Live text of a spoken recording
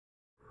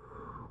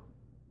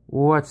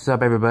What's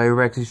up, everybody?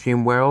 Rex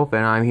Extreme Werewolf,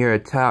 and I'm here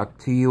to talk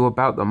to you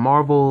about the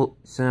Marvel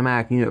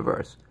Cinematic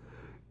Universe.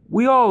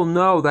 We all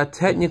know that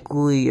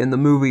technically in the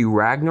movie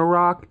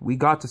Ragnarok, we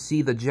got to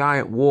see the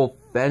giant wolf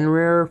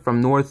Fenrir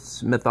from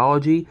Norse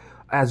mythology,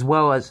 as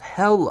well as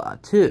Hela,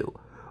 too.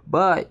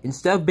 But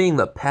instead of being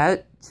the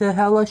pet to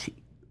Hela,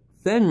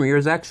 Fenrir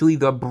is actually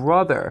the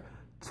brother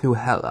to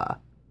Hela.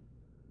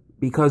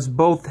 Because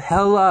both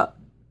Hela,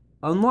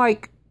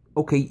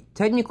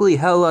 technically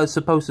Hela is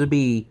supposed to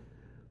be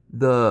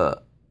the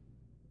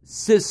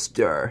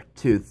sister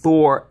to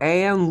Thor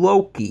and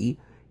Loki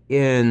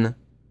in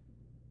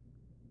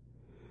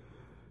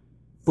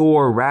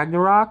Thor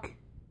Ragnarok,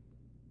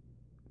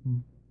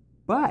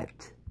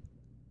 but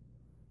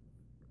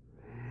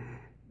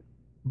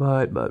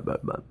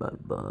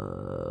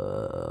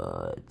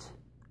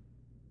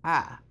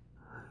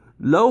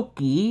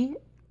Loki.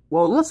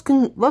 Well, let's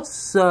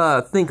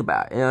think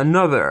about it.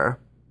 Another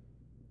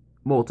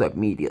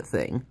multimedia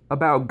thing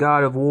about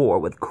God of War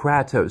with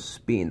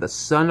Kratos being the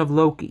son of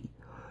Loki.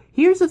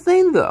 Here's the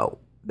thing, though.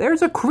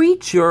 There's a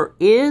creature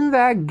in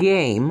that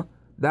game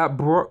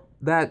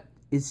that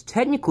is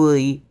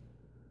technically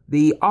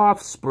the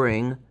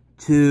offspring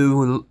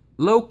to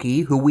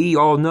Loki, who we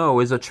all know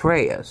is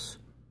Atreus.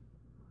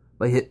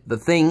 But the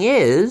thing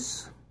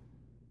is,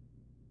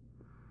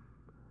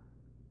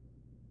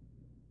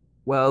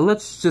 well,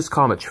 let's just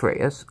call him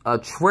Atreus.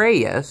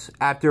 Atreus,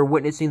 after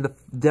witnessing the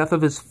death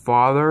of his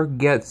father,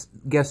 guess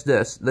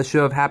this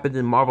should have happened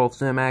in Marvel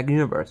Cinematic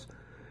Universe.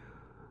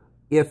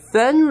 If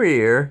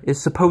Fenrir is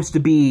supposed to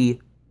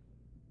be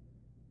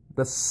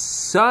the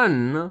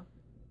son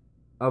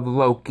of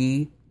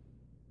Loki,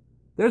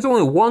 there's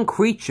only one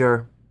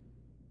creature.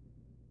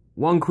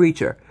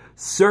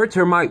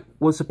 Surtur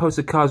was supposed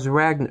to cause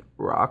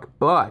Ragnarok,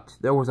 but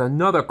there was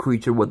another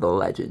creature with the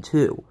legend,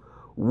 too.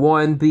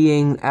 One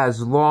being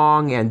as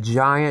long and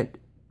giant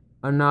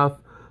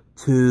enough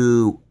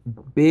to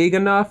big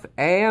enough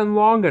and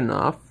long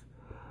enough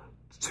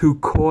to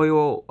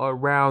coil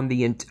around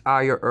the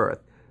entire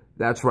Earth.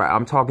 That's right,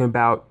 I'm talking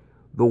about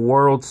the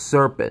world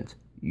serpent,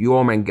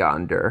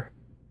 Jörmungandr.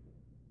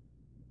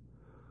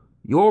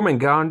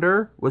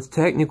 Jörmungandr was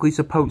technically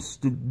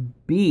supposed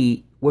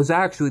to was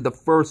actually the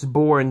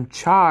firstborn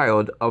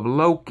child of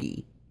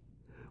Loki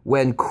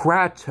when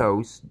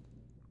Kratos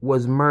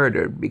was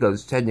murdered,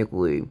 because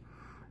technically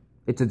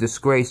it's a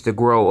disgrace to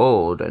grow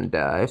old and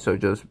die,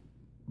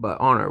 but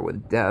honor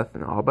with death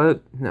and all,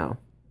 but no.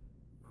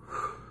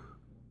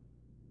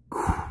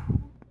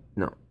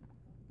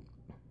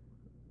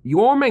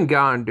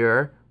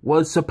 Jörmungandr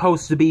was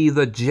supposed to be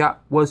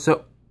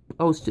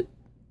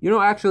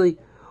actually,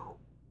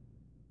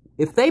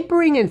 if they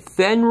bring in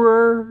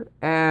Fenrir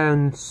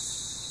and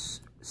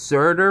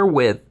Surtur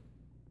with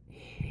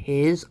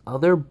his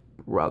other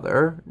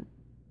brother,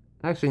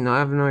 actually, no, I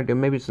have no idea.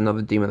 Maybe it's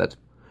another demon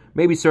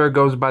maybe Surtur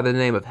goes by the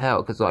name of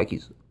Hell, because,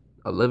 he's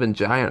a living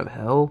giant of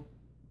Hell.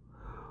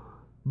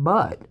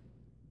 But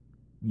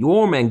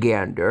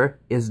Jörmungandr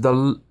is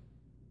the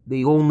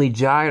only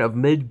giant of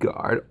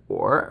Midgard,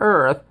 or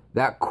Earth,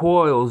 that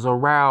coils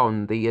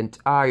around the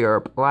entire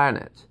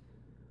planet.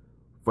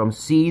 From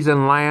seas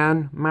and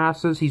land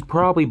masses, he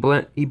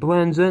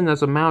blends in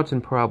as a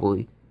mountain,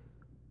 probably.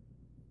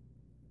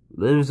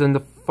 Lives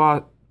in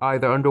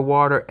either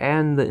underwater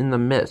and in the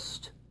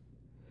mist.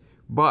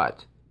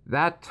 But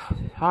that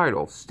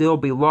title still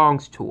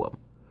belongs to him.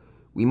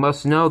 We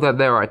must know that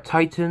there are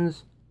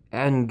titans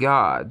and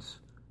gods.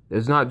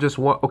 There's not just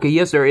one. Okay,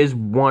 yes, there is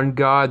one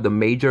god, the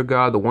major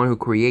god, the one who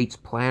creates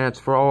planets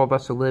for all of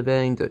us to live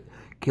in, to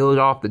kill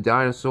off the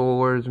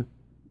dinosaurs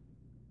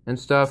and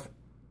stuff.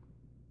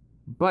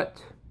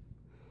 But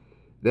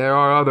there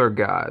are other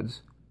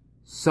gods,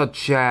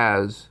 such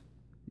as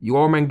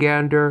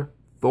Jörmungandr,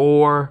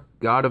 Thor,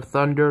 god of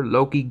thunder,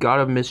 Loki, god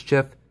of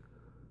mischief,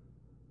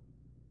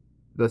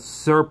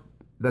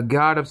 the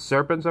god of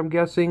serpents, I'm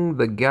guessing,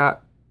 the god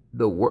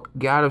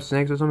of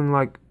snakes or something,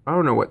 I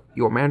don't know what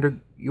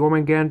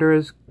Jörmungandr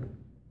is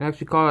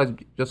actually called.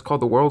 It's just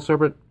called the world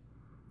serpent.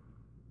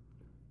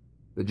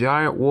 The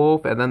giant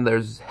wolf, and then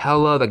there's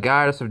Hela, the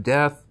goddess of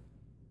death,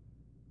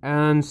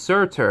 and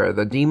Surtur,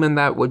 the demon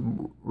that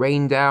would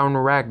rain down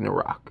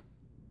Ragnarok.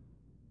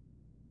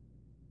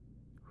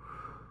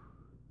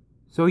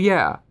 So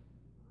yeah,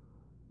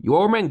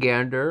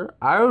 Jörmungandr,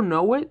 I don't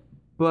know it,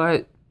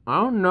 but I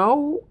don't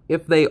know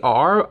if they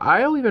are.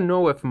 I don't even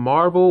know if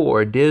Marvel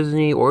or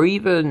Disney or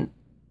even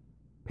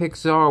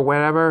Pixar or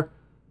whatever,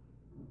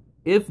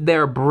 if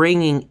they're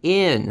bringing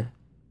in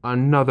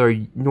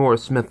another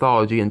Norse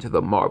mythology into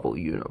the Marvel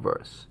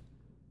universe.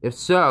 If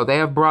so, they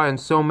have brought in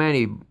so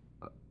many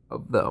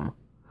of them,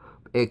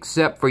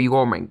 except for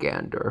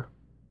Jörmungandr.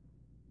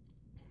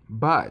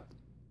 But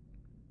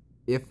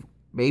if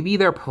maybe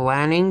they're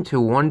planning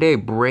to one day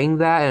bring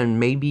that,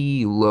 and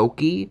maybe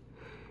Loki,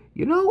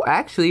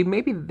 actually,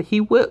 maybe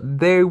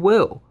they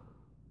will,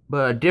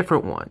 but a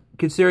different one.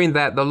 Considering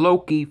that the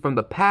Loki from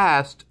the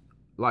past,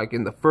 like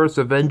in the first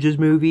Avengers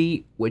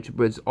movie, which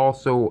was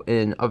also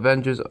in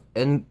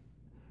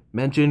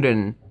mentioned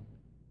in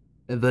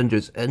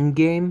Avengers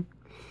Endgame,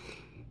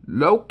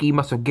 Loki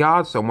must have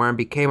gone somewhere and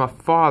became a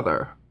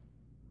father.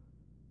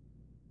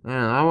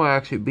 Man, that would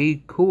actually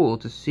be cool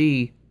to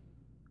see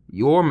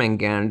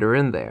Jörmungandr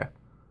in there.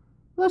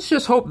 Let's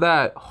just hope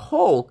that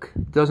Hulk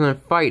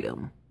doesn't fight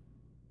him.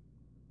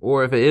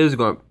 Or if it is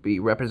going to be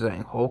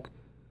representing Hulk.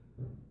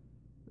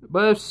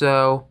 But if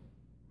so,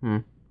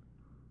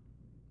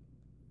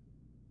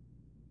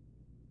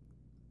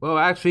 Well,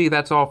 actually,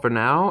 that's all for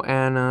now,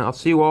 and I'll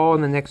see you all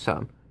in the next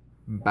time.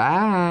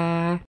 Bye!